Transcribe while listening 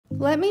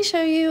let me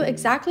show you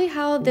exactly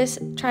how this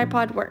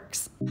tripod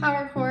works.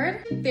 Power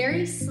cord,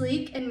 very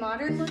sleek and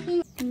modern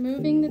looking.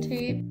 Removing the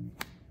tape.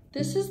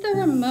 This is the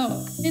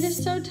remote. It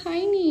is so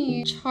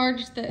tiny.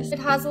 Charge this. It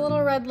has a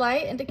little red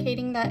light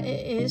indicating that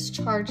it is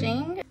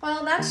charging.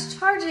 While that's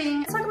charging,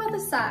 let's talk about the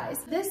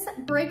size. This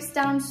breaks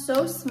down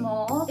so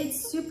small.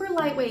 It's super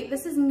lightweight.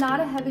 This is not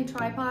a heavy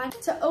tripod.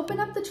 To open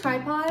up the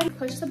tripod,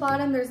 push the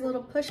bottom. There's a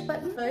little push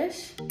button.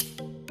 Push.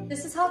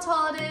 This is how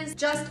tall it is,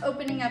 just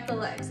opening up the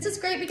legs. This is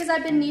great because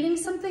I've been needing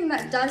something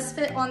that does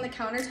fit on the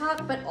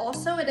countertop, but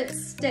also it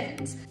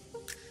extends.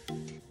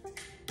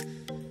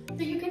 So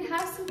you can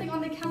have something on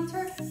the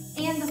counter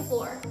and the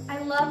floor. I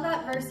love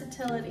that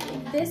versatility.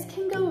 This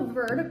can go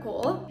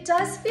vertical. It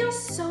does feel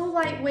so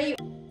lightweight.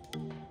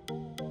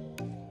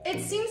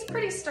 It seems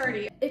pretty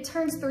sturdy. It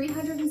turns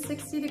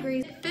 360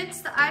 degrees. It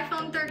fits the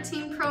iPhone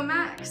 13 Pro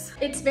Max.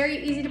 It's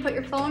very easy to put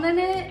your phone in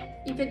it.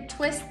 You could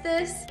twist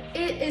this.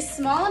 It is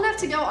small enough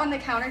to go on the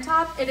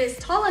countertop. It is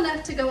tall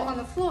enough to go on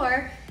the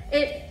floor.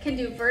 It can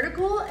do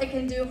vertical, it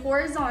can do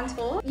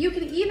horizontal. You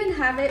can even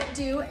have it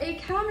do a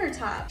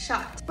countertop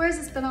shot. Where's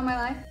this been all my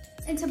life?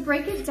 And to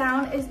break it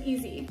down is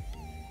easy.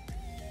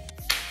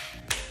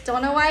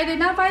 Don't know why I did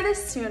not buy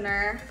this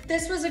sooner.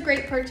 This was a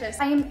great purchase.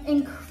 I am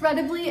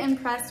incredibly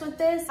impressed with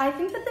this. I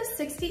think that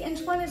the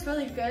 60-inch one is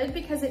really good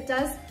because it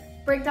does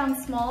break down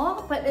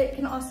small, but it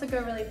can also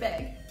go really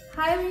big.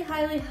 Highly,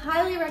 highly,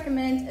 highly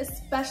recommend,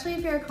 especially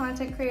if you're a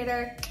content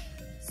creator.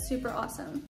 Super awesome.